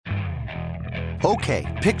Okay,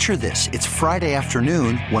 picture this. It's Friday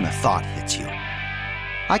afternoon when a thought hits you.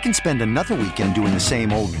 I can spend another weekend doing the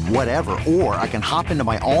same old whatever, or I can hop into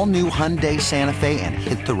my all-new Hyundai Santa Fe and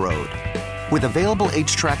hit the road. With available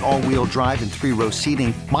H-Track all-wheel drive and 3-row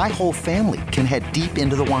seating, my whole family can head deep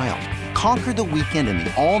into the wild. Conquer the weekend in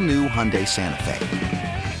the all-new Hyundai Santa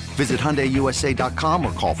Fe. Visit HyundaiUSA.com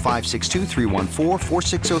or call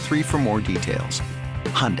 562-314-4603 for more details.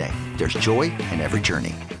 Hyundai, there's joy in every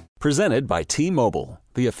journey. Presented by T-Mobile,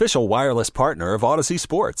 the official wireless partner of Odyssey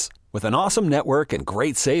Sports. With an awesome network and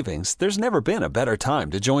great savings, there's never been a better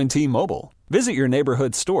time to join T-Mobile. Visit your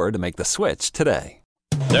neighborhood store to make the switch today.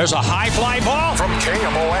 There's a high fly ball from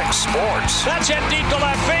KMOX Sports. That's hit deep to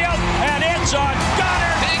left field, and it's a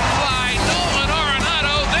gunner. Big fly, Nolan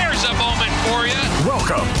Arenado. There's a moment for you.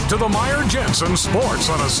 Welcome to the Meyer Jensen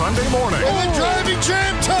Sports on a Sunday morning. And driving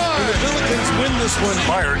jam time. The Pelicans win this one.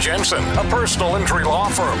 Meyer Jensen, a personal injury law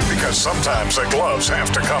firm, because sometimes the gloves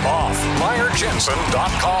have to come off.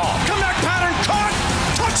 MeyerJensen.com. Comeback pattern caught.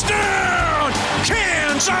 Touchdown,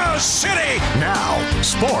 Kansas City. Now,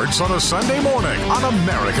 sports on a Sunday morning on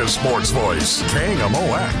America's Sports Voice,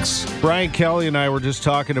 KMOX. Brian Kelly and I were just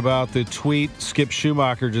talking about the tweet Skip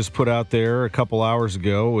Schumacher just put out there a couple hours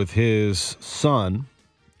ago with his son,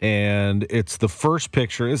 and it's the first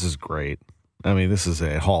picture. This is great. I mean, this is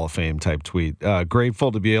a Hall of Fame type tweet.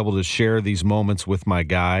 Grateful to be able to share these moments with my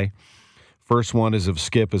guy. First one is of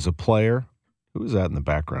Skip as a player. Who is that in the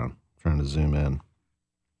background? Trying to zoom in.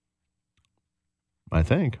 I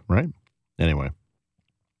think, right? Anyway,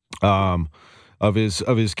 of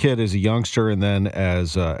his kid as a youngster, and then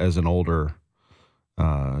as an older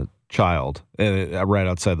child, right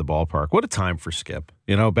outside the ballpark. What a time for Skip!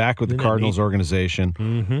 You know, back with the Cardinals organization.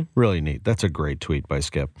 Mm-hmm. Really neat. That's a great tweet by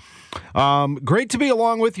Skip. Great to be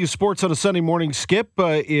along with you. Sports on a Sunday morning. Skip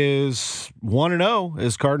is 1-0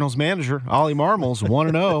 as Cardinals manager. Ollie Marmol's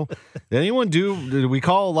 1-0. Did we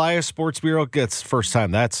call Elias Sports Bureau? It's the first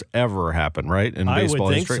time that's ever happened, right? In baseball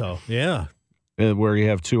history. I would think so. Yeah. Where you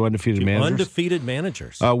have two undefeated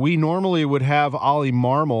managers. We normally would have Oliver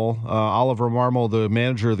Marmol, the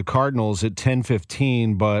manager of the Cardinals, at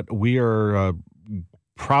 10:15, but we are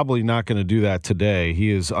probably not going to do that today.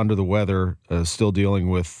 He is under the weather, still dealing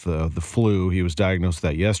with the flu. He was diagnosed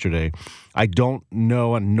with that yesterday. I don't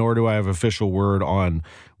know, nor do I have official word on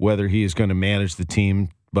whether he is going to manage the team,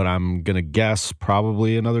 but I'm going to guess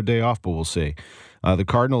probably another day off, but we'll see. The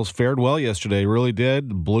Cardinals fared well yesterday, really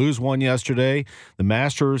did. The Blues won yesterday. The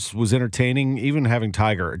Masters was entertaining. Even having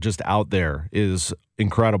Tiger just out there is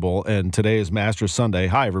incredible. And today is Masters Sunday.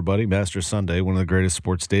 Hi, everybody. Masters Sunday, one of the greatest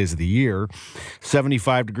sports days of the year.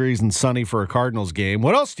 75 degrees and sunny for a Cardinals game.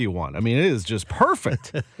 What else do you want? I mean, it is just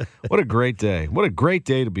perfect. What a great day. What a great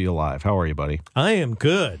day to be alive. How are you, buddy? I am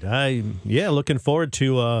good. Looking forward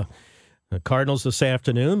to the Cardinals this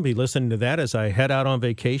afternoon. Be listening to that as I head out on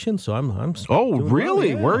vacation. So I'm. Oh,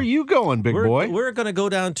 really? Well, yeah. Where are you going, big boy? We're going to go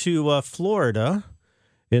down to Florida,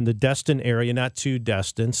 in the Destin area, not too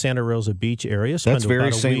Destin, Santa Rosa Beach area. That's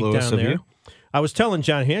very St. Louis of you. I was telling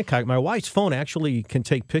John Hancock, my wife's phone actually can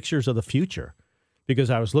take pictures of the future, because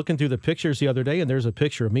I was looking through the pictures the other day, and there's a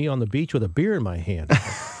picture of me on the beach with a beer in my hand.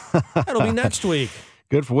 That'll be next week.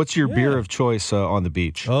 Good. What's your beer of choice on the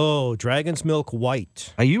beach? Oh, Dragon's Milk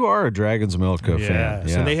White. You are a Dragon's Milk fan. Yeah.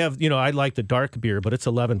 And they have, I like the dark beer, but it's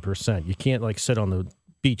 11%. You can't sit on the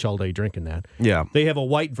beach all day drinking that. Yeah. They have a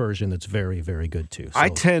white version that's very, very good too. So I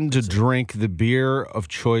tend to drink the beer of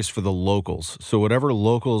choice for the locals. So whatever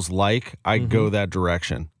locals like, I go that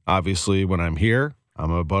direction. Obviously, when I'm here,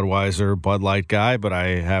 I'm a Budweiser, Bud Light guy, but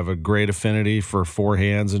I have a great affinity for Four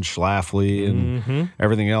Hands and Schlafly and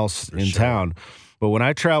everything else in town. But when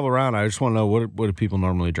I travel around, I just want to know what do people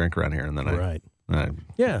normally drink around here, and then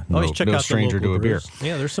always check out stranger the local to a beer. brews.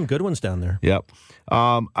 Yeah, there's some good ones down there. Yep.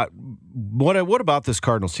 What about this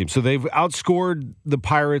Cardinals team? So they've outscored the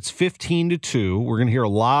Pirates 15-2. We're going to hear a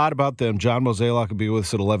lot about them. John Mozeliak will be with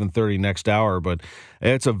us at 11:30 next hour, but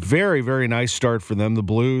it's a very, very nice start for them. The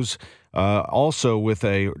Blues also with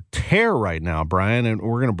a tear right now, Brian, and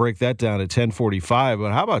we're going to break that down at 10:45.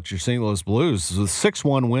 But how about your St. Louis Blues? It was a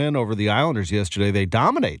 6-1 win over the Islanders yesterday. They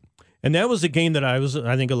dominate. And that was a game that I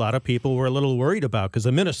think a lot of people were a little worried about, because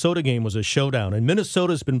the Minnesota game was a showdown, and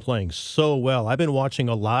Minnesota's been playing so well. I've been watching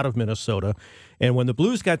a lot of Minnesota, and when the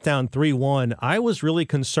Blues got down 3-1, I was really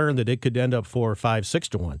concerned that it could end up 4 or 5,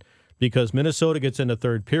 6-1, because Minnesota gets into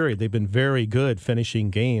third period. They've been very good finishing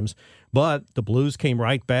games, but the Blues came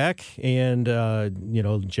right back, and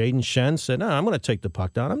Jaden Shen said, "No, I'm going to take the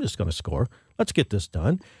puck down. I'm just going to score. Let's get this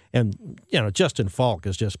done." And, Justin Falk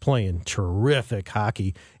is just playing terrific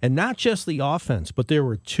hockey. And not just the offense, but there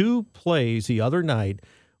were two plays the other night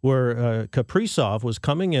where Kaprizov was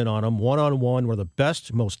coming in on him one-on-one, one of the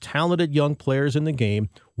best, most talented young players in the game,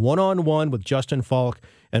 one-on-one with Justin Falk,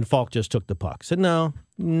 and Falk just took the puck. Said, no,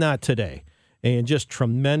 not today. And just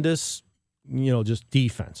tremendous, just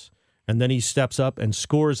defense. And then he steps up and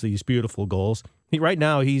scores these beautiful goals. Right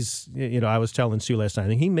now, he's, I was telling Sue last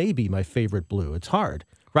night, he may be my favorite Blue. It's hard.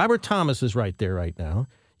 Robert Thomas is right there right now.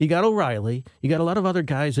 You got O'Reilly. You got a lot of other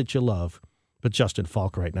guys that you love. But Justin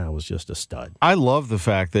Falk right now is just a stud. I love the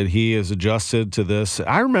fact that he is adjusted to this.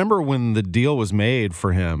 I remember when the deal was made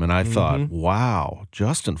for him, and I thought, wow,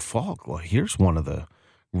 Justin Falk, well, here's one of the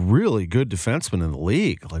really good defensemen in the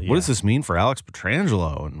league. Like, what does this mean for Alex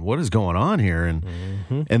Pietrangelo, and what is going on here?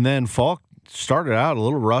 And then Falk started out a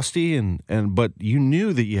little rusty, but you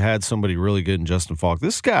knew that you had somebody really good in Justin Falk.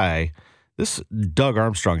 This Doug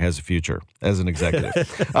Armstrong has a future as an executive.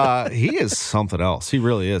 He is something else. He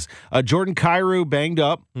really is. Jordan Kyrou banged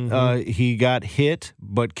up. He got hit,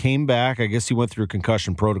 but came back. I guess he went through a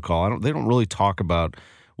concussion protocol. They don't really talk about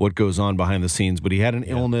what goes on behind the scenes, but he had an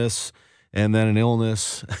illness and then an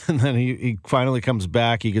illness, and then he finally comes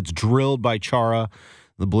back. He gets drilled by Chara.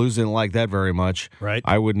 The Blues didn't like that very much. Right.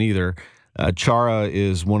 I wouldn't either. Chara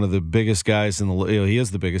is one of the biggest guys in the league. He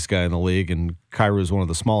is the biggest guy in the league, and Kyrou is one of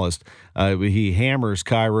the smallest. He hammers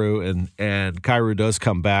Kyrou, and Kyrou does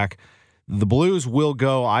come back. The Blues will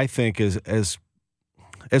go, I think, as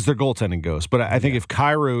their goaltending goes. But I think if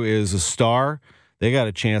Kyrou is a star, they got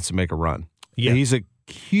a chance to make a run. Yeah. He's a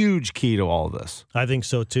huge key to all of this. I think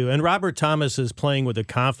so, too. And Robert Thomas is playing with the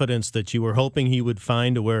confidence that you were hoping he would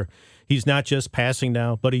find, to where he's not just passing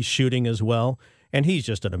now, but he's shooting as well. And he's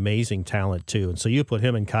just an amazing talent, too. And so you put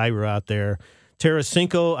him and Kyrou out there.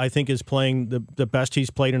 Tarasenko, I think, is playing the best he's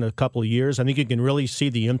played in a couple of years. I think you can really see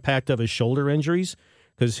the impact of his shoulder injuries,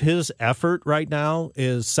 because his effort right now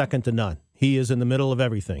is second to none. He is in the middle of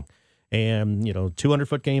everything. And,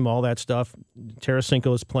 200-foot game, all that stuff.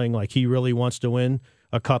 Tarasenko is playing like he really wants to win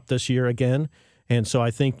a cup this year again. And so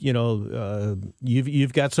I think,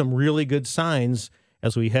 you've got some really good signs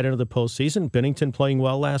as we head into the postseason. Binnington playing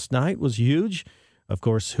well last night was huge. Of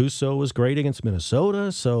course, Husso was great against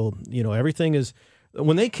Minnesota. So, everything is –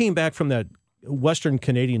 when they came back from that Western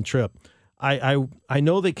Canadian trip, I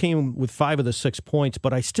know they came with 5 of the 6 points,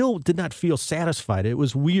 but I still did not feel satisfied. It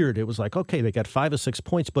was weird. It was like, okay, they got 5 of 6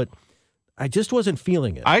 points, but I just wasn't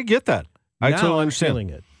feeling it. I get that. I totally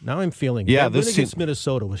understand. Now I'm feeling it. Yeah, that win against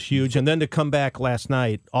Minnesota was huge. And then to come back last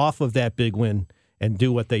night off of that big win and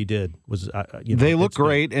do what they did was, they look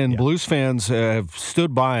great, and Blues fans have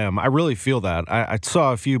stood by them. I really feel that. I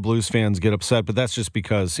saw a few Blues fans get upset, but that's just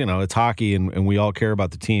because, it's hockey and we all care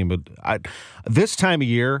about the team. But this time of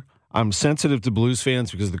year, I'm sensitive to Blues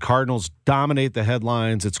fans because the Cardinals dominate the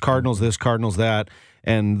headlines. It's Cardinals this, Cardinals that,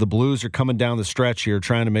 and the Blues are coming down the stretch here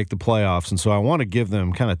trying to make the playoffs. And so I want to give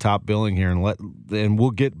them kind of top billing here, and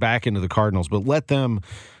we'll get back into the Cardinals, but let them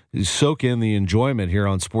soak in the enjoyment here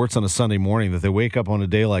on Sports on a Sunday morning, that they wake up on a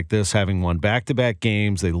day like this having won back-to-back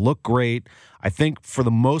games. They look great. I think for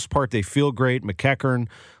the most part they feel great. McEachern,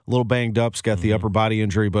 a little banged up, has got the upper body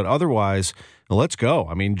injury, but otherwise, let's go.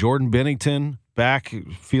 I mean, Jordan Binnington back,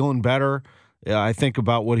 feeling better. I think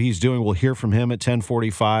about what he's doing. We'll hear from him at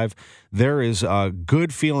 10:45. There is a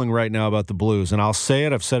good feeling right now about the Blues, and I'll say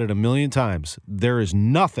it, I've said it a million times. There is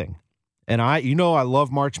nothing. And I love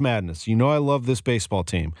March Madness. I love this baseball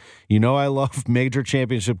team. I love major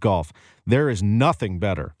championship golf. There is nothing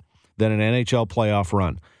better than an NHL playoff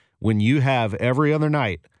run when you have every other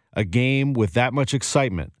night a game with that much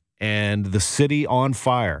excitement and the city on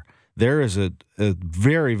fire. There is a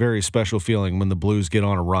very, very special feeling when the Blues get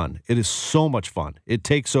on a run. It is so much fun. It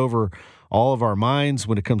takes over all of our minds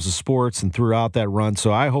when it comes to sports and throughout that run.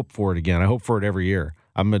 So I hope for it again. I hope for it every year.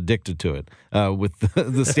 I'm addicted to it with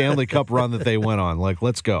the Stanley Cup run that they went on. Like,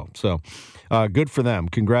 let's go. So good for them.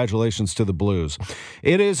 Congratulations to the Blues.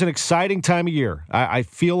 It is an exciting time of year. I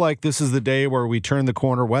feel like this is the day where we turn the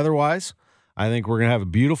corner weather-wise. I think we're going to have a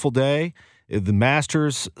beautiful day. The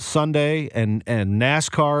Masters Sunday and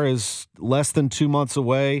NASCAR is less than 2 months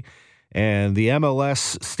away. And the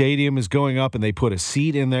MLS stadium is going up, and they put a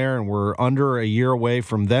seat in there, and we're under a year away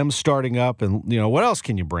from them starting up. And, what else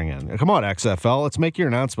can you bring in? Come on, XFL. Let's make your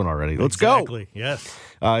announcement already. Let's go. Exactly, yes.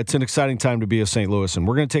 It's an exciting time to be a St. Louis, and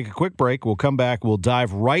we're going to take a quick break. We'll come back. We'll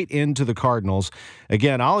dive right into the Cardinals.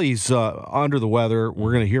 Again, Ollie's under the weather.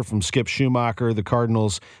 We're going to hear from Skip Schumacher, the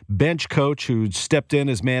Cardinals bench coach who stepped in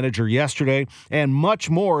as manager yesterday, and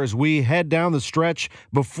much more as we head down the stretch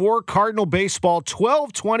before Cardinal baseball.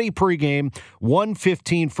 12:20 pregame,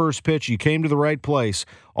 1:15 first pitch. You came to the right place.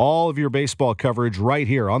 All of your baseball coverage right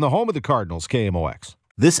here on the home of the Cardinals, KMOX.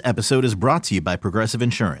 This episode is brought to you by Progressive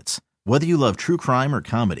Insurance. Whether you love true crime or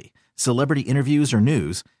comedy, celebrity interviews or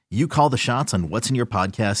news, you call the shots on what's in your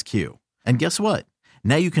podcast queue. And guess what?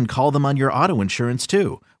 Now you can call them on your auto insurance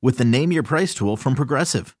too with the Name Your Price tool from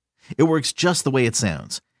Progressive. It works just the way it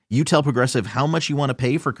sounds. You tell Progressive how much you want to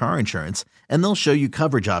pay for car insurance, and they'll show you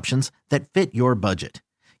coverage options that fit your budget.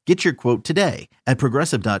 Get your quote today at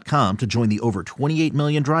Progressive.com to join the over 28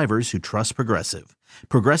 million drivers who trust Progressive.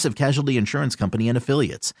 Progressive Casualty Insurance Company and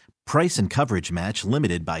Affiliates. Price and coverage match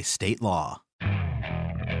limited by state law.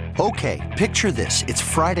 Okay, picture this. It's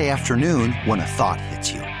Friday afternoon when a thought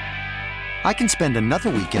hits you. I can spend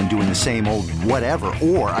another weekend doing the same old whatever,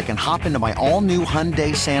 or I can hop into my all-new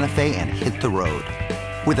Hyundai Santa Fe and hit the road.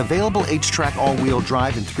 With available H-Track all-wheel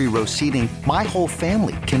drive and 3-row seating, my whole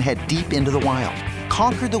family can head deep into the wild.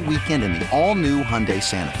 Conquer the weekend in the all-new Hyundai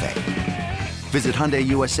Santa Fe. Visit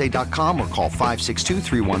HyundaiUSA.com or call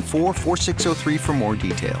 562-314-4603 for more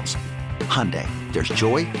details. Hyundai, there's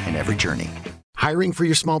joy in every journey. Hiring for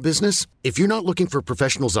your small business? If you're not looking for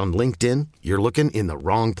professionals on LinkedIn, you're looking in the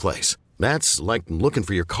wrong place. That's like looking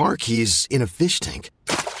for your car keys in a fish tank.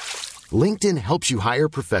 LinkedIn helps you hire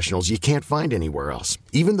professionals you can't find anywhere else,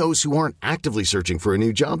 even those who aren't actively searching for a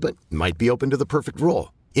new job but might be open to the perfect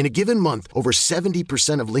role. In a given month, over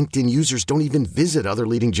 70% of LinkedIn users don't even visit other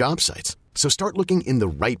leading job sites. So start looking in the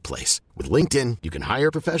right place. With LinkedIn, you can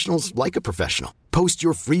hire professionals like a professional. Post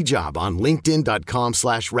your free job on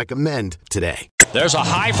linkedin.com/recommend today. There's a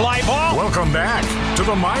high fly ball. Welcome back to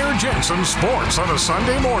the Meyer Jensen Sports on a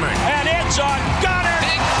Sunday morning. And it's a gunner.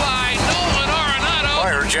 Big fly, Nolan Arenado.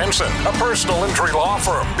 Meyer Jensen, a personal injury law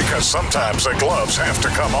firm, because sometimes the gloves have to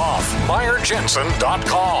come off.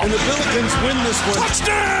 MeyerJensen.com. And the Billikens win this one.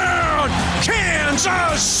 Touchdown!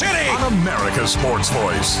 Kansas City! On America's Sports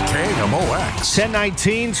Voice, KMOX.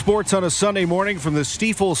 10:19 Sports on a Sunday morning from the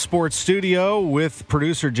Stiefel Sports Studio with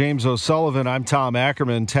producer James O'Sullivan. I'm Tom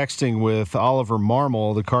Ackerman, texting with Oliver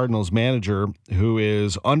Marmol, the Cardinals manager, who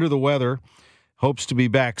is under the weather. Hopes to be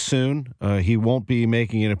back soon. He won't be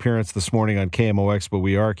making an appearance this morning on KMOX, but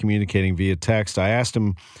we are communicating via text. I asked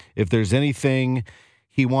him if there's anything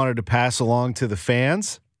he wanted to pass along to the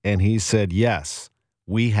fans, and he said yes.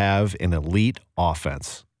 We have an elite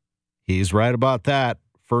offense. He's right about that.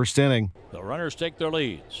 First inning. The runners take their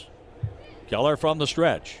leads. Keller from the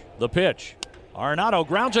stretch. The pitch. Arenado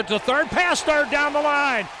grounds it to third. Past third down the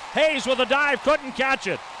line. Hayes with a dive. Couldn't catch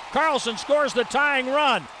it. Carlson scores the tying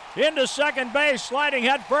run. Into second base. Sliding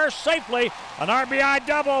head first safely. An RBI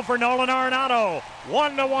double for Nolan Arenado.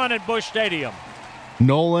 1-1 at Busch Stadium.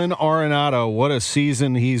 Nolan Arenado, what a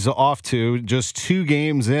season he's off to. Just 2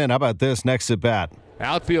 games in. How about this next at bat?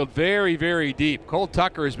 Outfield very, very deep. Cole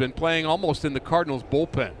Tucker has been playing almost in the Cardinals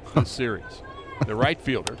bullpen this series. The right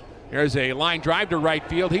fielder. There's a line drive to right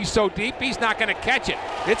field. He's so deep, he's not going to catch it.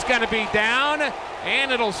 It's going to be down,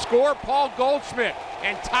 and it'll score Paul Goldschmidt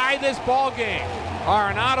and tie this ball game.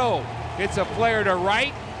 Arenado hits a flare to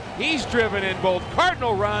right. He's driven in both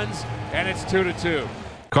Cardinal runs, and it's 2-2.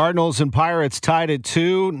 Cardinals and Pirates tied at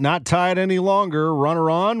 2. Not tied any longer. Runner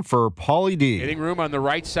on for Paulie D. Hitting room on the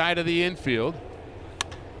right side of the infield.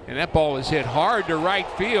 And that ball is hit hard to right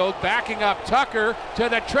field. Backing up Tucker to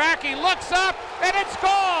the track. He looks up, and it's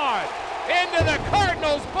gone into the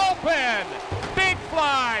Cardinals bullpen. Big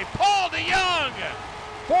fly, Paul DeJong.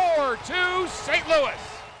 4-2 St. Louis.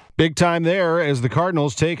 Big time there as the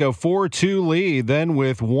Cardinals take a 4-2 lead. Then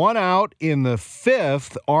with 1 out in the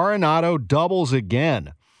 5th, Arenado doubles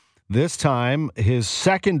again. This time, his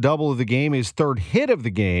second double of the game, his third hit of the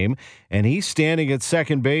game, and he's standing at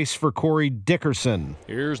second base for Corey Dickerson.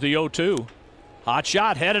 Here's the 0-2. Hot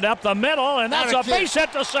shot headed up the middle, and that's a base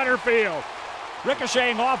hit to center field.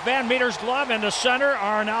 Ricocheting off Van Meter's glove into center.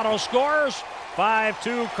 Arenado scores.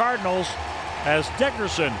 5-2 Cardinals as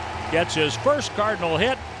Dickerson gets his first Cardinal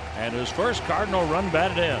hit and his first Cardinal run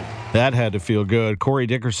batted in. That had to feel good. Corey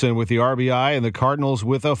Dickerson with the RBI and the Cardinals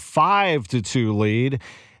with a 5-2 lead.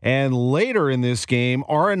 And later in this game,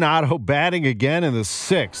 Arenado batting again in the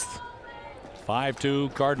 6th.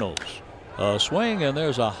 5-2 Cardinals. A swing, and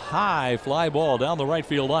there's a high fly ball down the right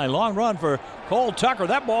field line. Long run for Cole Tucker.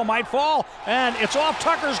 That ball might fall, and it's off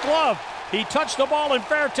Tucker's glove. He touched the ball in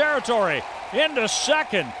fair territory. Into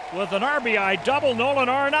second with an RBI double, Nolan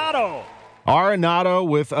Arenado. Arenado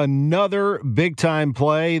with another big-time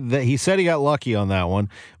play. That he said he got lucky on that one,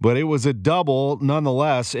 but it was a double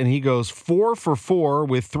nonetheless, and he goes 4 for 4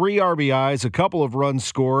 with 3 RBIs, a couple of runs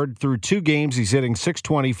scored. Through 2 games, he's hitting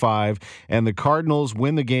 .625, and the Cardinals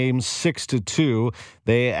win the game 6-2.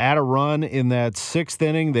 They had a run in that 6th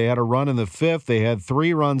inning. They had a run in the 5th. They had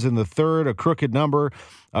 3 runs in the 3rd, a crooked number.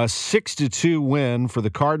 A 6-2 win for the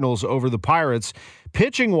Cardinals over the Pirates.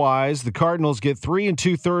 Pitching-wise, the Cardinals get 3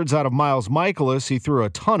 2/3 out of Miles Mikolas. He threw a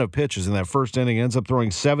ton of pitches in that first inning, ends up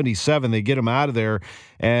throwing 77. They get him out of there,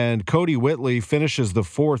 and Cody Whitley finishes the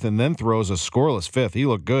fourth and then throws a scoreless fifth. He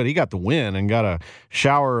looked good. He got the win and got a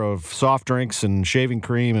shower of soft drinks and shaving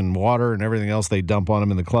cream and water and everything else they dump on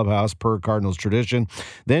him in the clubhouse, per Cardinals tradition.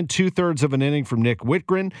 Then 2/3 of an inning from Nick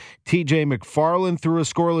Whitgren. TJ McFarland threw a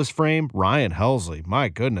scoreless frame. Ryan Helsley, my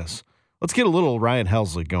goodness. Let's get a little Ryan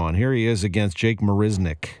Helsley going. Here he is against Jake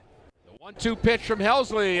Marisnick. The 1-2 pitch from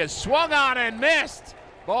Helsley is swung on and missed.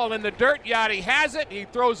 Ball in the dirt. Yachty has it. He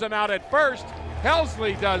throws him out at first.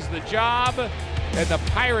 Helsley does the job, and the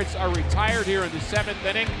Pirates are retired here in the 7th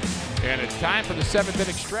inning. And it's time for the 7th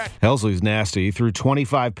inning stretch. Helsley's nasty. He threw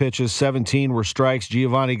 25 pitches, 17 were strikes.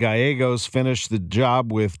 Giovanni Gallegos finished the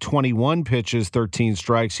job with 21 pitches, 13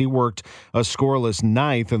 strikes. He worked a scoreless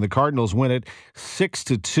 9th, and the Cardinals win it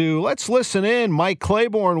 6-2. Let's listen in. Mike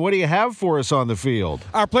Claiborne, what do you have for us on the field?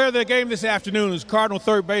 Our player of the game this afternoon is Cardinal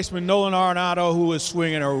third baseman Nolan Arenado, who is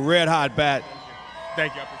swinging a red-hot bat.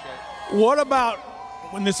 Thank you. I appreciate it. What about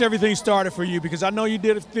when everything started for you? Because I know you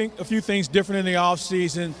did a few things different in the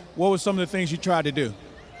offseason. What were some of the things you tried to do?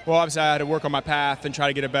 Well, obviously I had to work on my path and try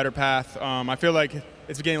to get a better path. I feel like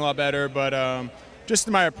it's getting a lot better, but just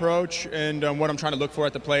my approach and what I'm trying to look for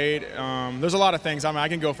at the plate. There's a lot of things. I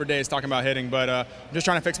can go for days talking about hitting, but I'm just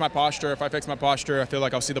trying to fix my posture. If I fix my posture, I feel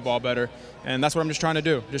like I'll see the ball better. And that's what I'm just trying to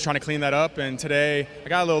do, just trying to clean that up. And today I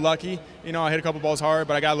got a little lucky. I hit a couple balls hard,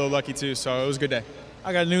 but I got a little lucky too, so it was a good day.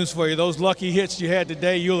 I got news for you. Those lucky hits you had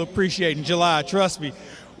today, you'll appreciate in July, trust me.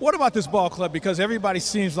 What about this ball club? Because everybody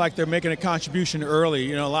seems like they're making a contribution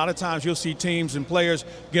early. A lot of times you'll see teams and players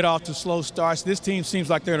get off to slow starts. This team seems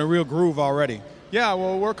like they're in a real groove already. Yeah,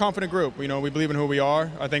 well, we're a confident group. We believe in who we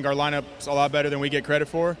are. I think our lineup's a lot better than we get credit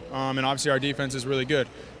for. And obviously our defense is really good.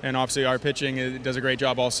 And obviously our pitching does a great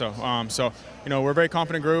job also. We're a very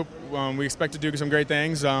confident group. We expect to do some great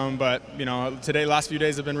things. But today, last few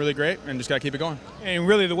days have been really great, and just got to keep it going. And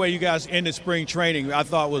really the way you guys ended spring training, I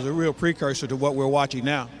thought was a real precursor to what we're watching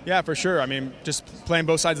now. Yeah, for sure. Just playing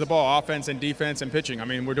both sides of the ball, offense and defense and pitching.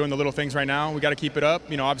 We're doing the little things right now. We got to keep it up.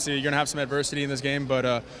 Obviously you're going to have some adversity in this game,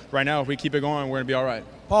 but right now if we keep it going, we're going to be all right.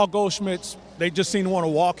 Paul Goldschmidt, they just seem to want to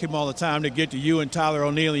walk him all the time to get to you and Tyler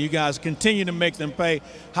O'Neill, and you guys continue to make them pay.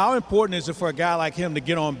 How important is it for a guy like him to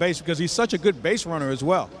get on base, because he's such a good base runner as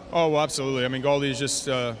well? Oh, well, absolutely. Goldie's just,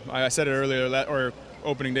 I said it earlier, or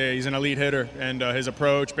opening day, he's an elite hitter, and his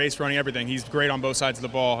approach, base running, everything, he's great on both sides of the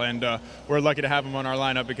ball, and we're lucky to have him on our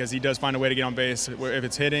lineup because he does find a way to get on base, if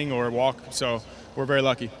it's hitting or walk, so we're very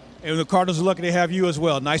lucky. And the Cardinals are lucky to have you as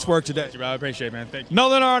well. Nice work today. Thank you, I appreciate it, man. Thank you.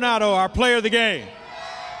 Nolan Arenado, our player of the game.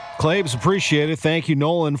 Claibs, appreciate it. Thank you,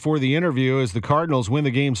 Nolan, for the interview. As the Cardinals win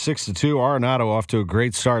the game 6-2, Arenado off to a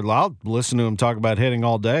great start. I'll listen to him talk about hitting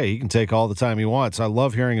all day. He can take all the time he wants. I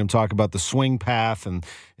love hearing him talk about the swing path and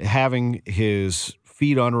having his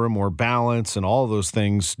feet under him or balance, and all of those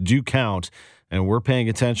things do count. And we're paying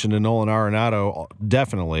attention to Nolan Arenado,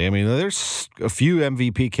 definitely. There's a few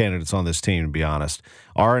MVP candidates on this team, to be honest.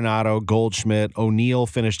 Arenado, Goldschmidt, O'Neill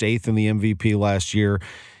finished 8th in the MVP last year.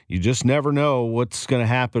 You just never know what's going to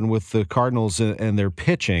happen with the Cardinals and their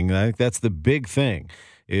pitching. I think that's the big thing,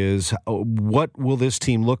 is what will this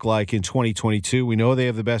team look like in 2022? We know they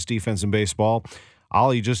have the best defense in baseball.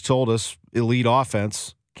 Ollie just told us elite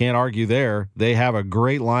offense. Can't argue there. They have a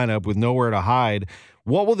great lineup with nowhere to hide.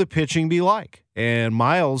 What will the pitching be like? And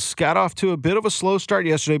Miles got off to a bit of a slow start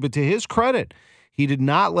yesterday, but to his credit, he did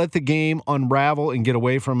not let the game unravel and get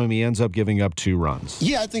away from him. He ends up giving up 2 runs.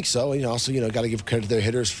 Yeah, I think so. Also, got to give credit to their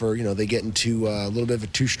hitters for, they get into a little bit of a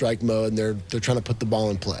 2-strike mode, and they're trying to put the ball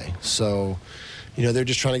in play. So, they're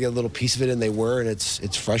just trying to get a little piece of it, and they were, and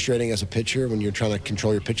it's frustrating as a pitcher when you're trying to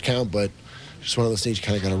control your pitch count, but just one of those things you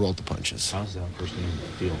kind of got to roll the punches. How's that first game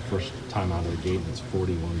feel? First time out of the gate, it's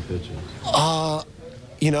 41 pitches. I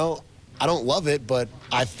don't love it, but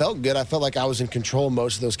I felt good. I felt like I was in control of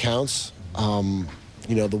most of those counts.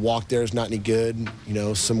 The walk there is not any good.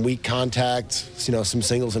 Some weak contact, some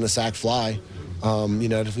singles and a sac fly.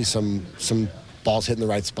 Definitely some balls hitting the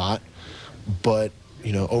right spot. But,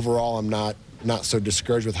 overall, I'm not so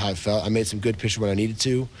discouraged with how I felt. I made some good pitches when I needed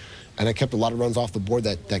to, and I kept a lot of runs off the board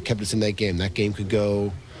that kept us in that game. That game could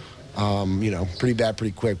go, pretty bad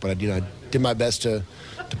pretty quick, but, I did my best to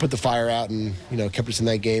put the fire out and, kept us in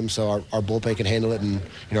that game so our bullpen could handle it, and,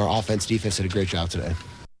 our offense, defense did a great job today.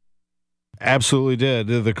 Absolutely did.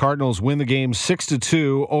 The Cardinals win the game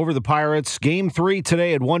 6-2 over the Pirates. Game 3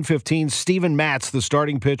 today at 1:15. Steven Matz, the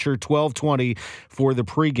starting pitcher, 12:20 for the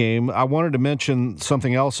pregame. I wanted to mention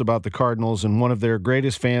something else about the Cardinals and one of their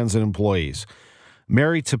greatest fans and employees.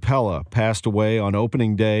 Mary Tapella passed away on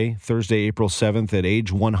opening day, Thursday, April 7th, at age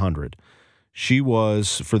 100. She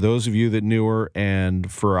was, for those of you that knew her, and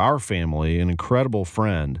for our family, an incredible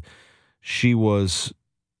friend. She was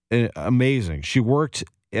amazing. She worked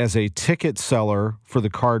as a ticket seller for the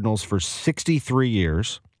Cardinals for 63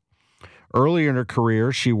 years. Earlier in her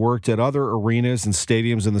career, she worked at other arenas and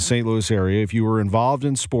stadiums in the St. Louis area. If you were involved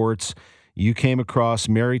in sports, you came across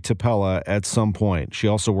Mary Tapella at some point. She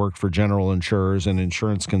also worked for general insurers and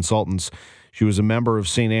insurance consultants. She was a member of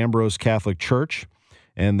St. Ambrose Catholic Church,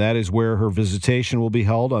 and that is where her visitation will be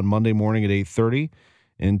held on Monday morning at 8:30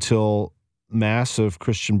 until Mass of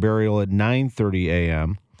Christian burial at 9:30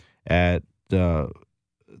 a.m.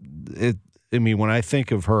 When I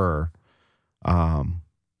think of her,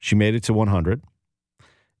 she made it to 100,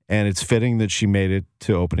 and it's fitting that she made it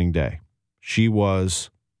to opening day. She was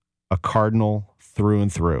a Cardinal through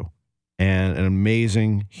and through, and an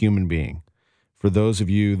amazing human being. For those of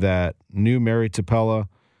you that knew Mary Tapella,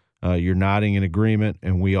 you're nodding in agreement,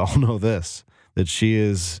 and we all know this, that she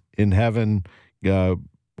is in heaven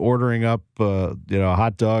ordering up a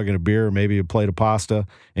hot dog and a beer, or maybe a plate of pasta,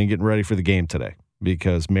 and getting ready for the game today,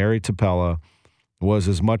 because Mary Tapella was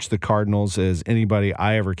as much the Cardinals as anybody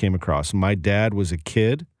I ever came across. My dad was a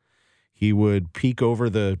kid. He would peek over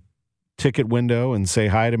the ticket window and say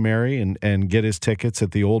hi to Mary and get his tickets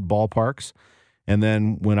at the old ballparks. And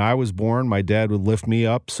then when I was born, my dad would lift me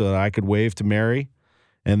up so that I could wave to Mary.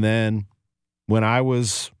 And then when I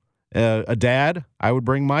was a dad, I would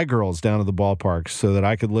bring my girls down to the ballpark so that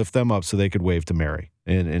I could lift them up so they could wave to Mary.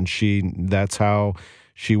 And that's how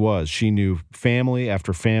she was. She knew family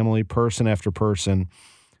after family, person after person,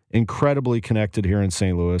 incredibly connected here in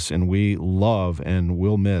St. Louis, and we love and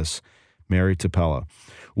will miss Mary Tapella.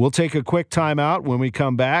 We'll take a quick timeout. When we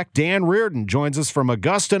come back, Dan Reardon joins us from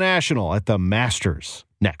Augusta National at the Masters.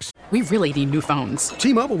 Next. We really need new phones.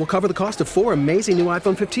 T-Mobile will cover the cost of 4 amazing new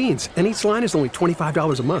iPhone 15s, and each line is only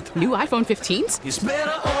 $25 a month. New iPhone 15s? It's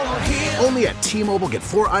better over here. Only at T-Mobile, get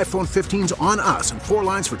 4 iPhone 15s on us and 4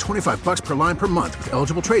 lines for $25 per line per month with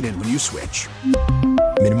eligible trade-in when you switch.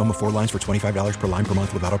 Minimum of 4 lines for $25 per line per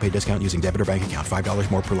month with autopay discount using debit or bank account.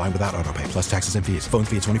 $5 more per line without autopay, plus taxes and fees. Phone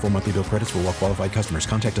fee at 24 monthly bill credits for well-qualified customers.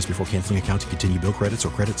 Contact us before canceling account to continue bill credits or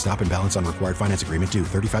credit stop and balance on required finance agreement due.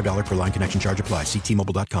 $35 per line connection charge applies. See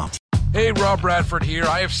T-Mobile.com. Hey, Rob Bradford here.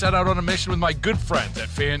 I have set out on a mission with my good friends at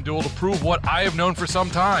FanDuel to prove what I have known for some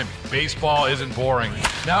time. Baseball isn't boring.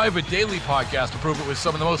 Now I have a daily podcast to prove it with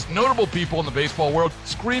some of the most notable people in the baseball world,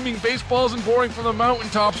 screaming baseball isn't boring from the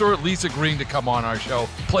mountaintops, or at least agreeing to come on our show.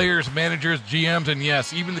 Players, managers, GMs, and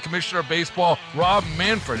yes, even the commissioner of baseball, Rob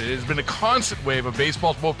Manfred. It has been a constant wave of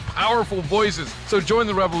baseball's most powerful voices. So join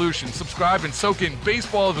the revolution. Subscribe and soak in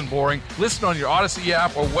Baseball Isn't Boring. Listen on your Odyssey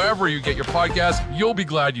app or wherever you get your podcast. You'll be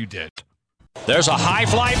glad you did. There's a high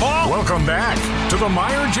fly ball. Welcome back to the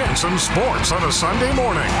Meyer Jensen Sports on a Sunday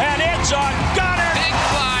morning. And it's a gunner. Big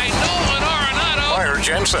fly, Nolan Arenado. Meyer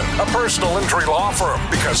Jensen, a personal injury law firm,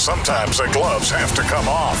 because sometimes the gloves have to come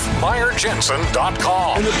off.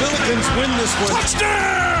 MeyerJensen.com. And the Billikens win this one.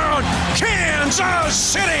 Touchdown, Kansas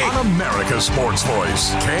City. On America's Sports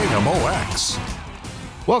Voice, KMOX.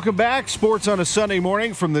 Welcome back. Sports on a Sunday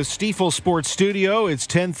morning from the Stiefel Sports Studio. It's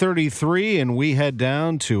 10:33, and we head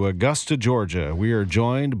down to Augusta, Georgia. We are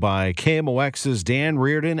joined by KMOX's Dan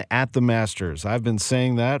Reardon at the Masters. I've been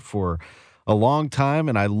saying that for a long time,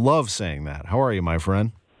 and I love saying that. How are you, my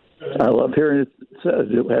friend? I love hearing it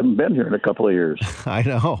said. You haven't been here in a couple of years. I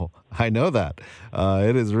know that.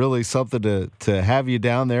 It is really something to have you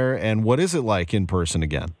down there. And what is it like in person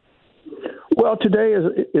again? Well, today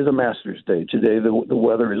is a Masters Day. Today the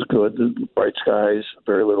weather is good, the bright skies,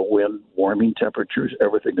 very little wind, warming temperatures,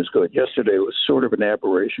 everything is good. Yesterday was sort of an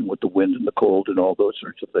aberration with the wind and the cold and all those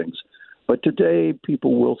sorts of things. But today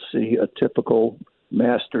people will see a typical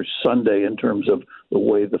Masters Sunday in terms of the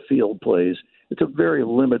way the field plays. It's a very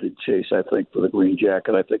limited chase, I think, for the Green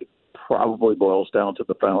Jacket. I think it probably boils down to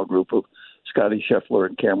the final group of Scotty Scheffler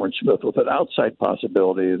and Cameron Smith, with an outside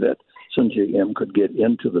possibility that Sungjae Im could get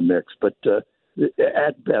into the mix. But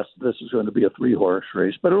at best, this is going to be a 3-horse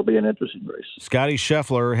race, but it'll be an interesting race. Scotty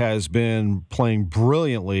Scheffler has been playing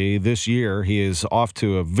brilliantly this year. He is off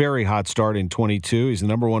to a very hot start in 22. He's the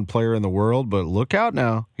number 1 player in the world, but look out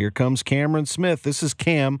now. Here comes Cameron Smith. This is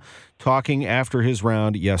Cam talking after his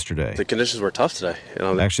round yesterday. The conditions were tough today.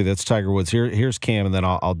 Actually, that's Tiger Woods. Here's Cam, and then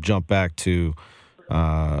I'll jump back to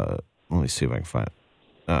let me see if I can find it.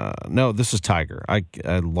 No, this is Tiger. I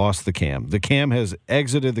lost the Cam. The Cam has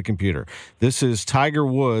exited the computer. This is Tiger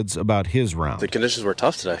Woods about his round. The conditions were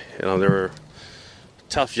tough today. There were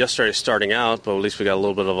tough yesterday starting out, but at least we got a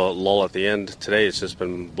little bit of a lull at the end. Today it's just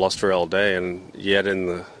been blustery all day, and yet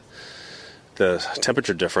in the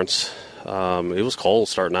temperature difference, it was cold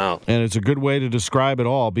starting out. And it's a good way to describe it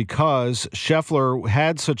all because Scheffler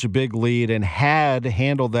had such a big lead and had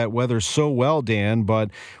handled that weather so well, Dan,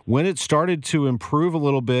 but when it started to improve a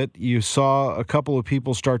little bit, you saw a couple of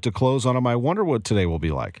people start to close on him. I wonder what today will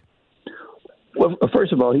be like. Well,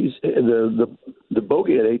 first of all, he's the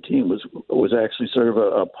bogey at 18 was actually sort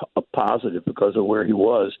of a positive because of where he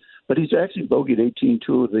was, but he's actually bogeyed 18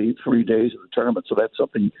 2 of the 3 days of the tournament, so that's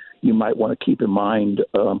something you might want to keep in mind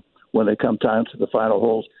when they come time to the final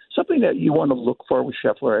holes. Something that you want to look for with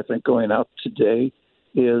Scheffler, I think, going out today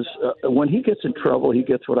is when he gets in trouble, he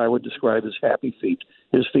gets what I would describe as happy feet.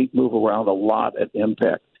 His feet move around a lot at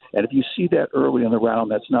impact. And if you see that early in the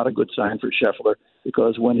round, that's not a good sign for Scheffler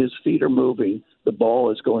because when his feet are moving, the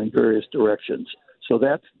ball is going various directions. So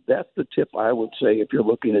that's the tip I would say if you're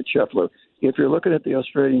looking at Scheffler. If you're looking at the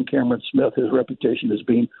Australian Cameron Smith, his reputation as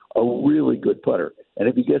being a really good putter. And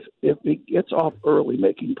if he gets off early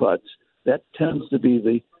making putts, that tends to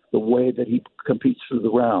be the way that he competes through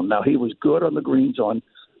the round. Now, he was good on the greens on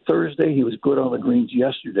Thursday. He was good on the greens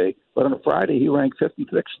yesterday. But on Friday, he ranked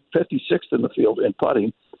 56th in the field in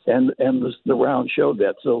putting, and the round showed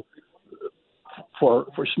that. So for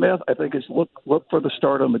Smith, I think it's look for the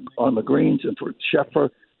start on the greens, and for Scheffler,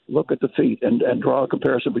 look at the feet and draw a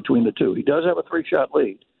comparison between the two. He does have a 3-shot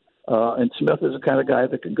lead, and Smith is the kind of guy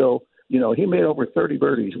that can go. You know, he made over 30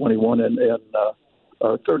 birdies when he won in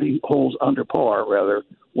 30 holes under par, rather,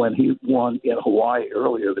 when he won in Hawaii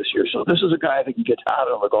earlier this year. So this is a guy that can get hot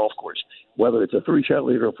on the golf course. Whether it's a 3-shot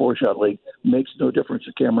lead or a 4-shot lead, makes no difference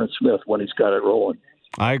to Cameron Smith when he's got it rolling.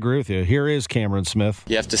 I agree with you. Here is Cameron Smith.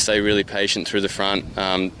 You have to stay really patient through the front.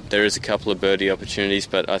 There is a couple of birdie opportunities,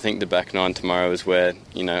 but I think the back nine tomorrow is where,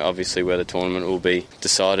 obviously where the tournament will be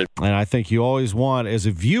decided. And I think you always want, as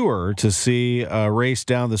a viewer, to see a race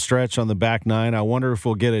down the stretch on the back nine. I wonder if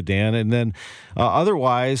we'll get it, Dan. And then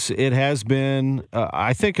otherwise, it has been,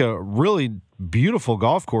 I think, a really beautiful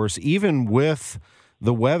golf course, even with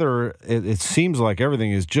the weather. It seems like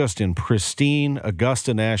everything is just in pristine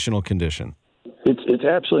Augusta National condition. It's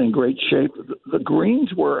absolutely in great shape. The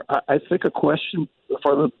greens were, I think, a question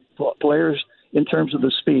for the players in terms of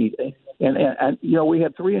the speed. And we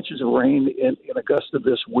had 3 inches of rain in Augusta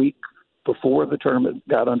this week before the tournament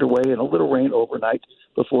got underway, and a little rain overnight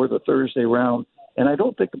before the Thursday round. And I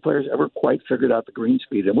don't think the players ever quite figured out the green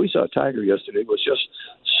speed. And we saw Tiger yesterday. It was just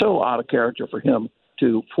so out of character for him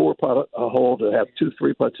to 4-putt a hole, to have 2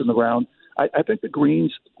 3-putts in the round. I think the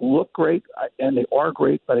greens look great, and they are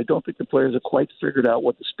great, but I don't think the players have quite figured out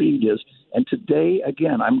what the speed is. And today,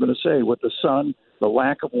 again, I'm going to say, with the sun, the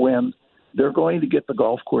lack of wind, they're going to get the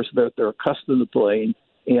golf course that they're accustomed to playing,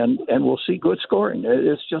 and we'll see good scoring.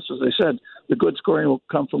 It's just as I said, the good scoring will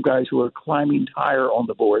come from guys who are climbing higher on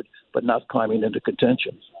the board, but not climbing into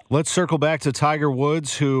contention. Let's circle back to Tiger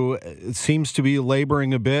Woods, who seems to be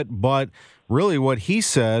laboring a bit, but really what he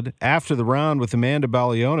said after the round with Amanda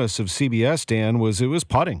Balionis of CBS, Dan, was it was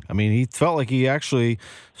putting. I mean, he felt like he actually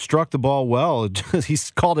struck the ball well. He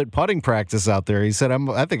called it putting practice out there. He said,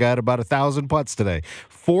 I think I had about 1,000 putts today.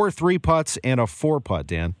 4 3-putts and a 4-putt,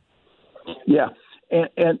 Dan. Yeah,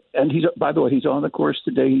 and he's, by the way, he's on the course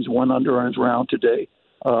today. He's 1 under on his round today.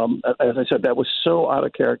 As I said, that was so out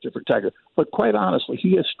of character for Tiger. But quite honestly,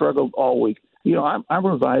 he has struggled all week. I'm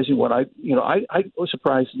revising what I was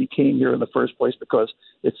surprised that he came here in the first place because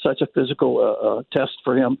it's such a physical test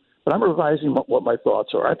for him. But I'm revising what my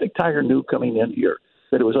thoughts are. I think Tiger knew coming in here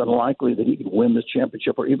that it was unlikely that he could win this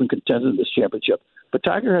championship or even contend in this championship. But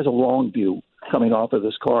Tiger has a long view coming off of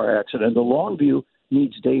this car accident. The long view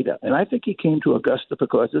needs data. And I think he came to Augusta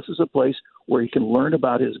because this is a place where he can learn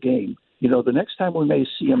about his game. The next time we may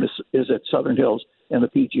see him is at Southern Hills and the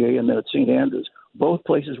PGA and then at St. Andrews, both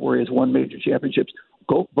places where he has won major championships,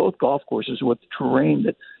 both golf courses with terrain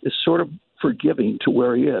that is sort of forgiving to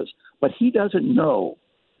where he is. But he doesn't know,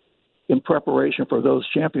 in preparation for those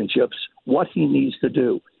championships, what he needs to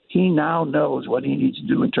do. He now knows what he needs to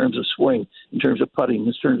do in terms of swing, in terms of putting,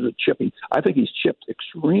 in terms of chipping. I think he's chipped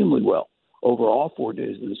extremely well over all 4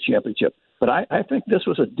 days of this championship. But I think this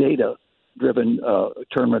was a data-driven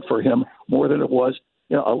tournament for him more than it was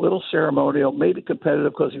a little ceremonial, maybe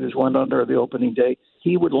competitive because he was 1 under the opening day.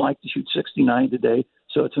 He would like to shoot 69 today,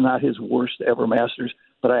 so it's not his worst ever Masters.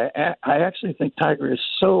 But I actually think Tiger is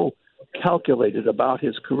so calculated about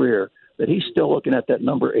his career that he's still looking at that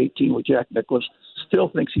number 18 with Jack Nicklaus, still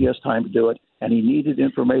thinks he has time to do it, and he needed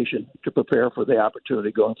information to prepare for the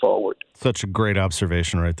opportunity going forward. Such a great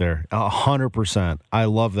observation right there. 100%. I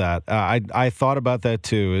love that. I thought about that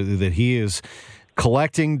too, that he is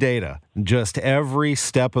collecting data just every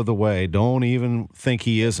step of the way. Don't even think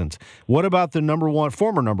he isn't. What about the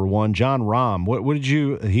former number one, Jon Rahm? What did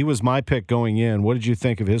you? He was my pick going in. What did you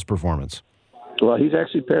think of his performance? Well, he's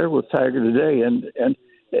actually paired with Tiger today, and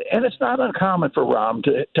it's not uncommon for Rahm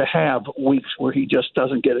to have weeks where he just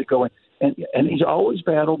doesn't get it going. And he's always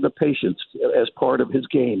battled the patience as part of his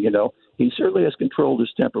game, you know. He certainly has controlled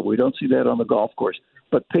his temper. We don't see that on the golf course.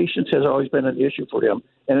 But patience has always been an issue for him.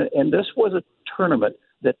 And this was a tournament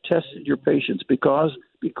that tested your patience because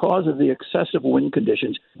of the excessive wind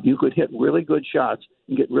conditions. You could hit really good shots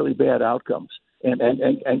and get really bad outcomes.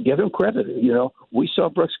 And give him credit. You know, we saw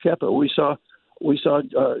Brooks Koepka. We saw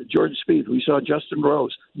Jordan Spieth. We saw Justin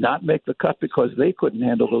Rose not make the cut because they couldn't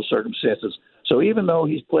handle those circumstances. So even though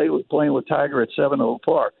he's playing with Tiger at 7-0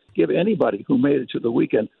 par, give anybody who made it to the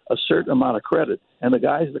weekend a certain amount of credit. And the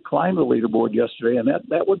guys that climbed the leaderboard yesterday, and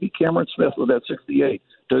that would be Cameron Smith with that 68,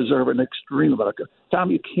 deserve an extreme amount of credit.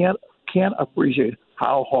 Tom, you can't appreciate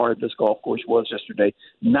how hard this golf course was yesterday,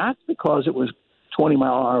 not because it was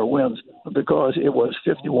 20-mile-an-hour winds, but because it was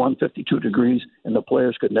 51, 52 degrees, and the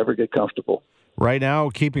players could never get comfortable. Right now,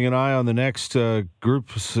 keeping an eye on the next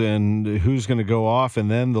groups and who's going to go off, and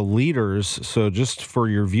then the leaders. So just for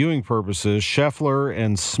your viewing purposes, Scheffler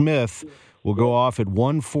and Smith will go off at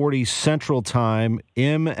 1:40 Central Time.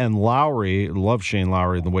 Im and Lowry, love Shane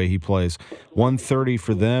Lowry and the way he plays, 1:30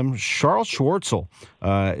 for them. Charles Schwartzel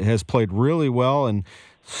has played really well, and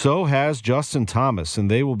so has Justin Thomas, and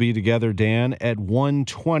they will be together, Dan, at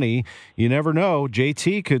 1:20. You never know.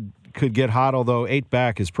 JT could get hot, although 8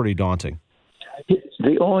 back is pretty daunting.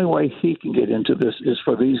 The only way he can get into this is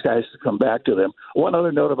for these guys to come back to them. One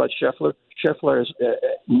other note about Scheffler. Scheffler is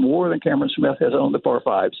more than Cameron Smith has owned the par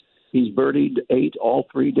fives. He's birdied 8 all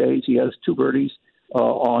 3 days. He has 2 birdies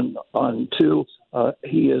on 2.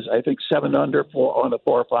 He is, I think, 7 under on the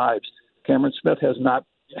par fives. Cameron Smith has not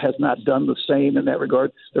done the same in that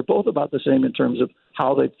regard. They're both about the same in terms of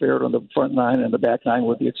how they fared on the front 9 and the back 9,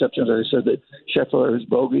 with the exception, as I said, that Scheffler has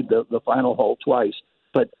bogeyed the final hole twice.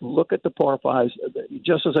 But look at the par fives.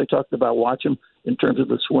 Just as I talked about, watch him in terms of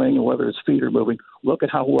the swing and whether his feet are moving. Look at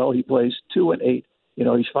how well he plays 2 and 8. You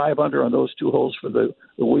know, he's 5 under on those 2 holes for the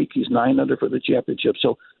week. He's 9 under for the championship.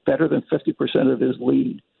 So better than 50% of his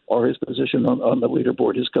lead or his position on the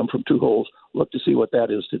leaderboard has come from 2 holes. Look to see what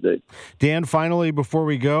that is today. Dan, finally, before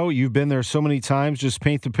we go, you've been there so many times. Just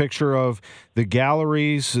paint the picture of the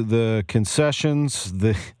galleries, the concessions,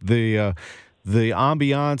 the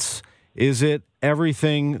ambiance. Is it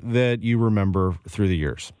everything that you remember through the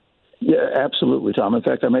years? Yeah, absolutely, Tom. In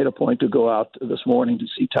fact, I made a point to go out this morning to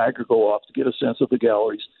see Tiger go off to get a sense of the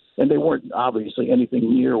galleries. And they weren't obviously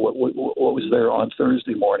anything near what was there on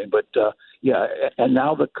Thursday morning. But, yeah, and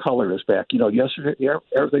now the color is back. You know, yesterday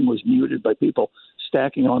everything was muted by people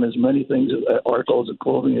stacking on as many things, articles of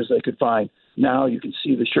clothing as they could find. Now you can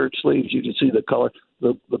see the shirt sleeves. You can see the color.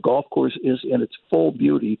 The golf course is in its full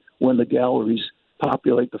beauty when the galleries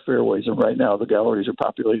populate the fairways, and right now the galleries are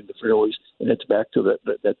populating the fairways, and it's back to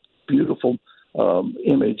that beautiful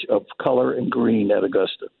image of color and green at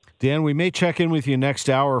Augusta. Dan, we may check in with you next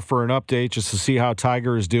hour for an update just to see how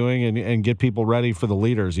Tiger is doing and get people ready for the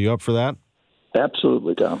leaders. Are you up for that?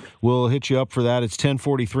 Absolutely, Tom. We'll hit you up for that. It's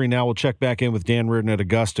 10:43 now. We'll check back in with Dan Reardon at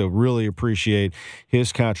Augusta. Really appreciate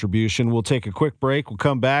his contribution. We'll take a quick break. We'll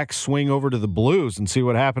come back, swing over to the Blues, and see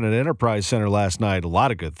what happened at Enterprise Center last night. A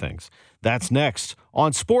lot of good things. That's next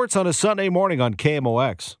on Sports on a Sunday morning on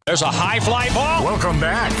KMOX. There's a high fly ball. Welcome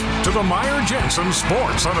back to the Meyer Jensen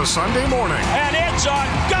Sports on a Sunday morning. And it's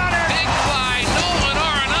a gunner. Big fly, Nolan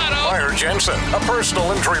Arenado. Meyer Jensen, a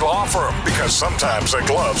personal injury law firm, because sometimes the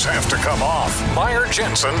gloves have to come off.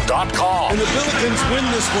 MeyerJensen.com. And the Billikens win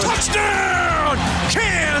this one. Touchdown,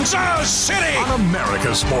 Kansas City. On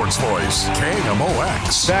America's Sports Voice,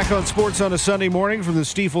 KMOX. Back on Sports on a Sunday morning from the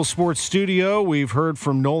Stiefel Sports Studio. We've heard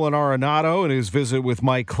from Nolan Arenado and his visit with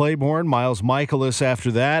Mike Claiborne, Miles Michaelis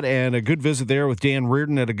after that, and a good visit there with Dan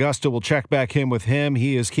Reardon at Augusta. We'll check back in with him.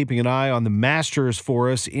 He is keeping an eye on the Masters for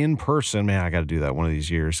us in person. Man, I got to do that one of these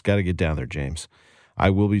years. Got to get down there, James. I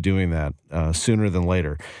will be doing that sooner than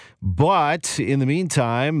later. But in the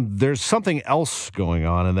meantime, there's something else going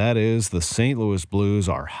on, and that is the St. Louis Blues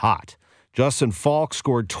are hot. Justin Falk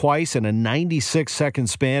scored twice in a 96-second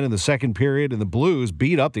span in the second period, and the Blues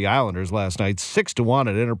beat up the Islanders last night 6-1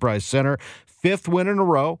 at Enterprise Center. 5th win in a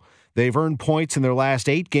row. They've earned points in their last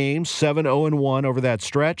 8 games, 7-0-1 over that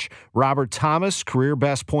stretch. Robert Thomas' career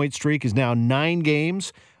best point streak is now 9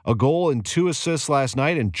 games, a goal and 2 assists last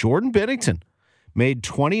night, and Jordan Binnington made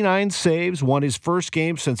 29 saves, won his first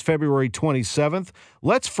game since February 27th.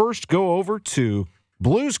 Let's first go over to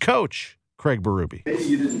Blues coach Craig Berube. Maybe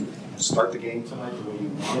you didn't start the game tonight the way you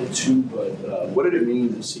wanted to, but what did it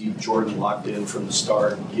mean to see Jordan locked in from the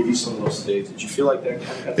start and give you some of those states? Did you feel like that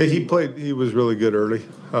kind of got he was really good early.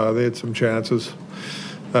 They had some chances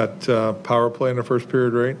at power play in the first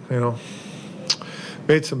period, right?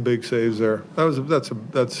 Made some big saves there. That's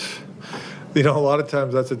a lot of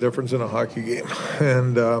times that's a difference in a hockey game.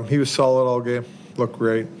 And he was solid all game. Looked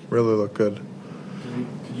great. Really looked good.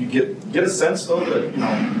 Could you get a sense though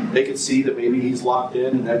that they could see that maybe he's locked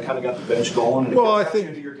in and that kind of got the bench going? And I think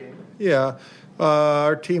into your game? Yeah,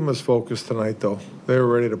 our team was focused tonight though. They were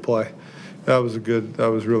ready to play. That was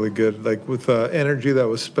really good. Like with the energy that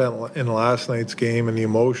was spent in last night's game and the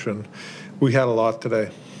emotion, we had a lot today,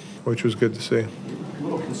 which was good to see. A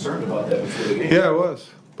little concerned about that before the game. Yeah, I was,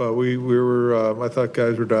 but we were. I thought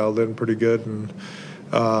guys were dialed in pretty good, and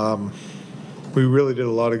we really did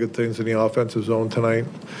a lot of good things in the offensive zone tonight.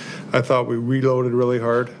 I thought we reloaded really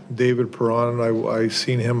hard. David Perron, I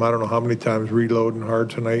seen him I don't know how many times reloading hard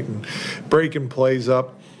tonight and breaking plays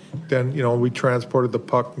up. Then, we transported the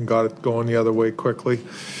puck and got it going the other way quickly.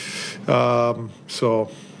 So,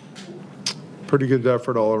 pretty good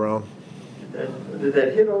effort all around. Did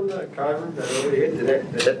that hit on Kyler, that early hit, did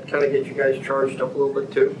that kind of get you guys charged up a little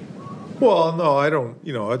bit too? Well, no, I don't.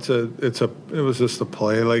 It was just a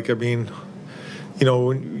play.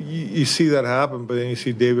 When you see that happen, but then you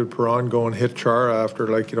see David Perron go and hit Chara after,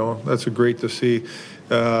 that's great to see.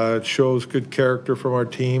 It shows good character from our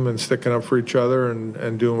team and sticking up for each other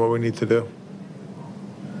and doing what we need to do.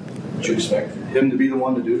 Would you expect him to be the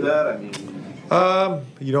one to do that?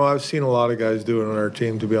 I've seen a lot of guys do it on our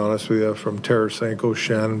team, to be honest with you, from Tarasenko,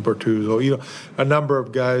 Shannon, Bortuzzo, a number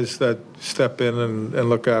of guys that step in and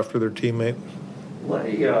look after their teammate. Well,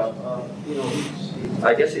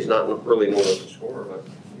 I guess he's not really known as a scorer, but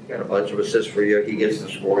he's got a bunch of assists for you. He gets the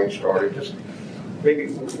scoring started. Just maybe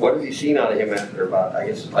what have you seen out of him after about,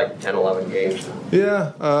 10, 11 games?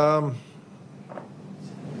 Yeah,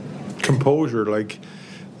 composure.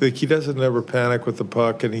 He doesn't ever panic with the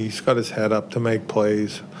puck, and he's got his head up to make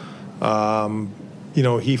plays.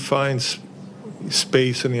 He finds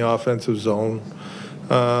space in the offensive zone.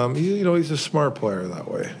 He's a smart player that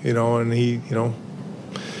way. And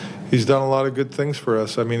he's done a lot of good things for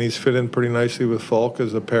us. He's fit in pretty nicely with Falk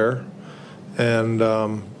as a pair. And,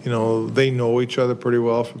 they know each other pretty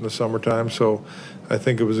well from the summertime. So I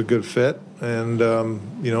think it was a good fit. And,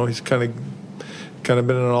 he's kind of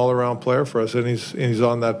been an all-around player for us. And he's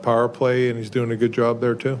on that power play, and he's doing a good job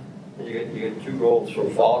there, too. You get 2 goals from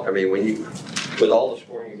Falk. With all the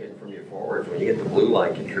scoring you get from your forwards, when you get the blue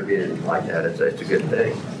line contributed like that, it's a good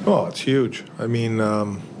thing. Oh, it's huge.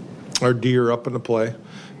 Our D are up in the play.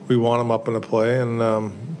 We want them up in the play, and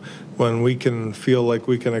when we can feel like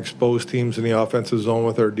we can expose teams in the offensive zone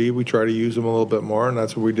with our D, we try to use them a little bit more, and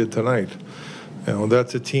that's what we did tonight.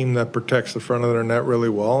 That's a team that protects the front of their net really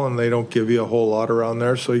well, and they don't give you a whole lot around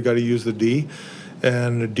there, so you got to use the D.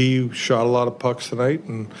 And the D shot a lot of pucks tonight,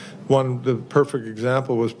 and the perfect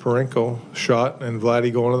example was Parenko shot and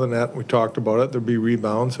Vladdy going to the net. We talked about it. There'd be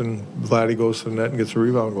rebounds, and Vladdy goes to the net and gets a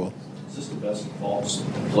rebound goal. Is this the best Falk's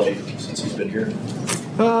played since he's been here?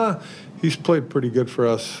 He's played pretty good for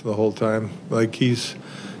us the whole time. He's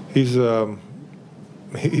a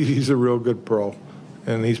real good pro,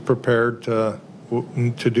 and he's prepared to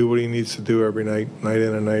do what he needs to do every night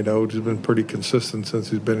in and night out. He's been pretty consistent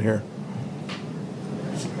since he's been here.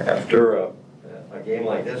 After a game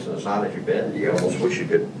like this, and as hot as you've been, you almost wish you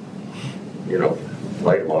could,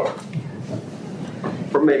 play tomorrow.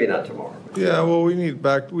 Or maybe not tomorrow. Yeah, well, we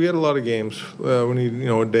had a lot of games. We need,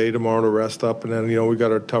 a day tomorrow to rest up, and then, we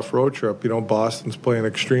got a tough road trip. Boston's playing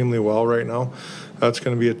extremely well right now. That's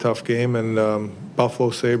going to be a tough game, and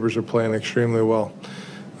Buffalo Sabres are playing extremely well.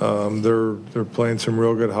 They're playing some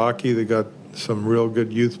real good hockey. They got some real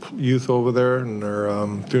good youth over there, and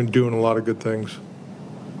they're doing a lot of good things.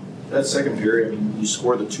 That second period, you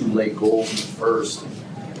scored the 2 late goals in the first.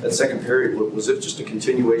 That second period, was it just a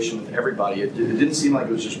continuation of everybody? It didn't seem like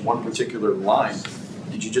it was just one particular line.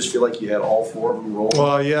 Did you just feel like you had all 4 of them rolling?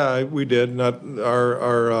 Well, yeah, we did.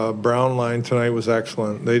 Our Brown line tonight was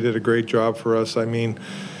excellent. They did a great job for us.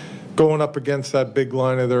 Going up against that big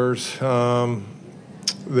line of theirs,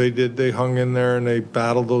 they hung in there and they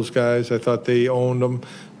battled those guys. I thought they owned them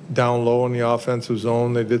down low in the offensive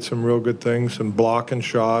zone. They did some real good things and blocking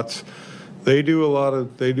shots. They do a lot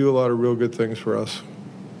of real good things for us.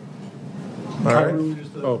 All right.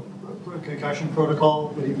 Concussion protocol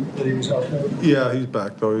that he was out there? Yeah, he's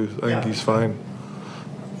back though. I think he's fine.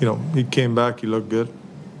 He came back. He looked good.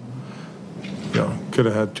 Could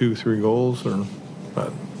have had 2-3 goals,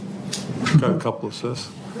 but got a couple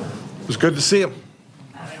assists. It was good to see him.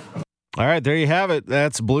 All right, there you have it.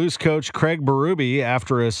 That's Blues coach Craig Berube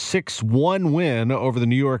after a 6-1 win over the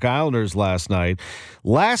New York Islanders last night.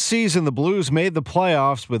 Last season, the Blues made the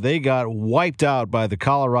playoffs, but they got wiped out by the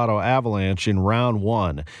Colorado Avalanche in round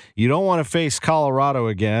 1. You don't want to face Colorado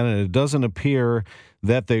again, and it doesn't appear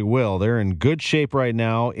that they will. They're in good shape right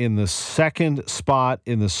now in the second spot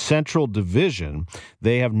in the Central Division.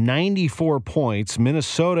 They have 94 points.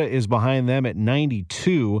 Minnesota is behind them at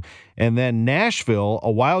 92. And then Nashville, a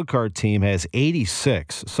wild card team, has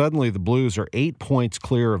 86. Suddenly the Blues are 8 points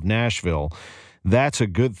clear of Nashville. That's a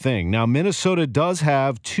good thing. Now, Minnesota does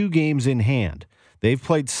have 2 games in hand. They've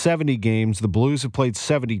played 70 games. The Blues have played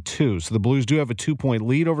 72. So the Blues do have a 2-point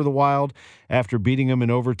lead over the Wild after beating them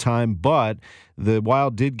in overtime, but the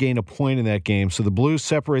Wild did gain a point in that game. So the Blues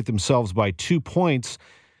separate themselves by 2 points.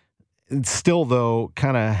 Still, though,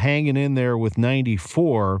 kind of hanging in there with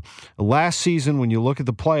 94. Last season, when you look at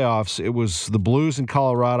the playoffs, it was the Blues in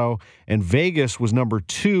Colorado, and Vegas was number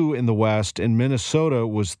 2 in the West, and Minnesota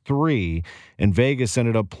was 3, and Vegas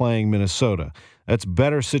ended up playing Minnesota. That's a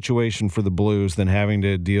better situation for the Blues than having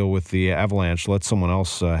to deal with the Avalanche. Let someone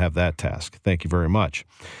else have that task. Thank you very much.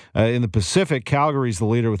 In the Pacific, Calgary's the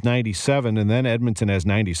leader with 97, and then Edmonton has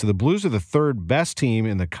 90. So the Blues are the third best team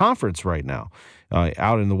in the conference right now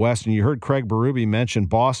out in the West. And you heard Craig Berube mention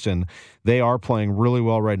Boston. They are playing really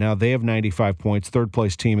well right now. They have 95 points,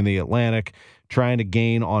 third-place team in the Atlantic, trying to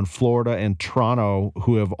gain on Florida and Toronto,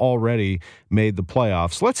 who have already made the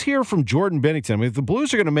playoffs. Let's hear from Jordan Binnington. I mean, if the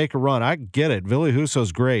Blues are going to make a run, I get it. Ville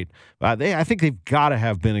Husso's great. I think they've got to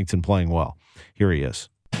have Binnington playing well. Here he is.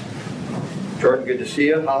 Jordan, good to see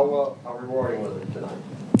you. How rewarding was it tonight?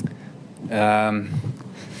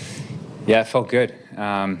 Yeah, it felt good.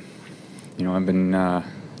 I've been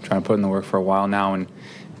trying to put in the work for a while now, and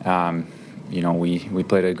we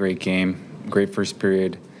played a great game, great first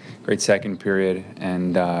period, great second period,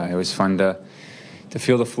 and it was fun to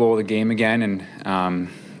feel the flow of the game again and a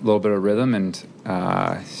little bit of rhythm, and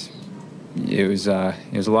it was a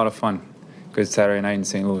lot of fun. Good Saturday night in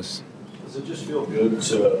St. Louis. Does it just feel good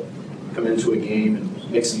to come into a game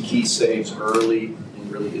and make some key saves early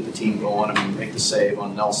and really get the team going? I mean, make the save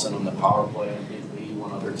on Nelson on the power play and Lee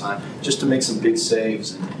one other time, just to make some big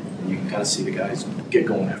saves, and you can kind of see the guys get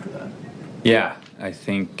going after that. Yeah, I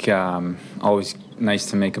think always nice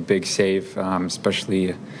to make a big save,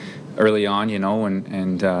 especially early on, I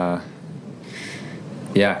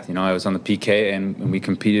was on the PK and we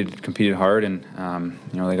competed hard, and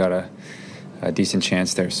they got a decent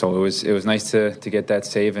chance there. So it was nice to get that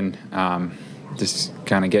save and just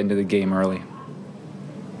kind of get into the game early.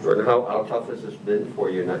 Jordan, how tough has this been for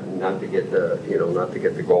you not to get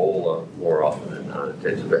the goal more often than not?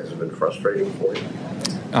 Has it been frustrating for you?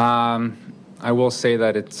 I will say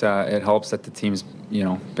that it helps that the team's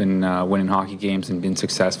been winning hockey games and been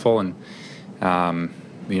successful, and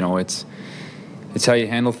it's how you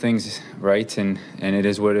handle things, right? And it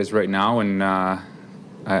is what it is right now. And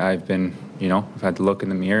I've been I've had to look in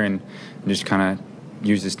the mirror and just kind of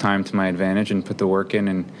use this time to my advantage and put the work in,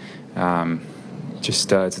 and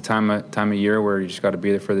it's a time of year where you just got to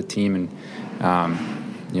be there for the team, and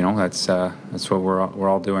that's what we're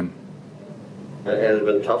all doing. Has it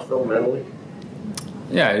been tough though mentally?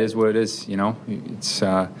 Yeah, it is what it is. It's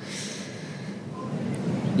I've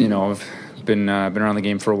been around the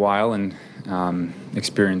game for a while and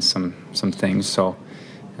experienced some things. So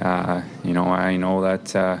I know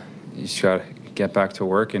that you just got to get back to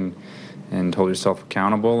work and hold yourself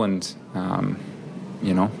accountable, and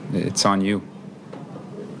it's on you.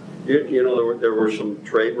 There were some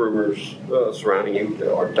trade rumors surrounding you.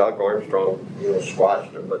 Doug Armstrong,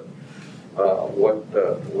 squashed them, but.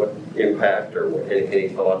 What impact or any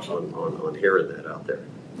thoughts on hearing that out there?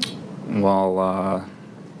 Well, I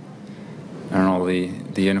don't know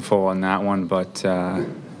the info on that one, but there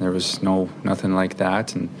was nothing like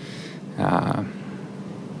that, and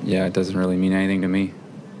it doesn't really mean anything to me.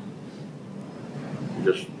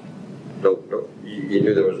 You just don't. You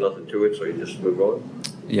knew there was nothing to it, so you just move on.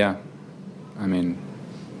 Yeah, I mean,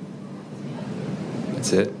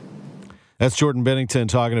 that's it. That's Jordan Binnington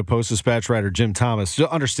talking to Post-Dispatch writer Jim Thomas.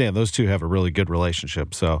 Understand, those two have a really good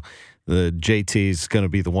relationship. So the JT's going to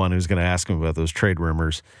be the one who's going to ask him about those trade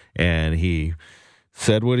rumors. And he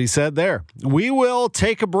said what he said there. We will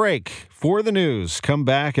take a break for the news. Come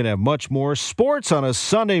back and have much more sports on a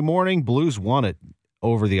Sunday morning. Blues won it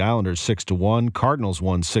over the Islanders 6-1. Cardinals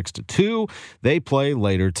won 6-2. They play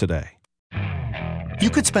later today. You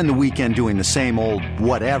could spend the weekend doing the same old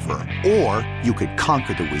whatever, or you could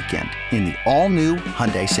conquer the weekend in the all-new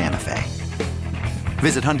Hyundai Santa Fe.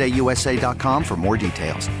 Visit HyundaiUSA.com for more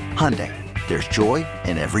details. Hyundai, there's joy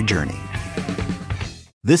in every journey.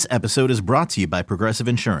 This episode is brought to you by Progressive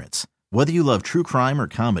Insurance. Whether you love true crime or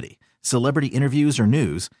comedy, celebrity interviews or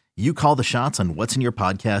news, you call the shots on what's in your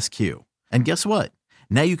podcast queue. And guess what?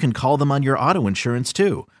 Now you can call them on your auto insurance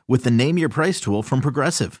too with the Name Your Price tool from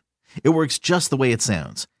Progressive. It works just the way it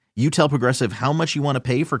sounds. You tell Progressive how much you want to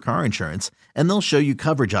pay for car insurance, and they'll show you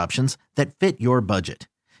coverage options that fit your budget.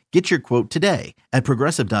 Get your quote today at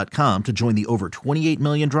Progressive.com to join the over 28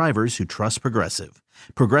 million drivers who trust Progressive.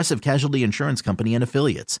 Progressive Casualty Insurance Company and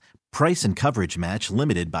Affiliates. Price and coverage match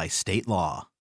limited by state law.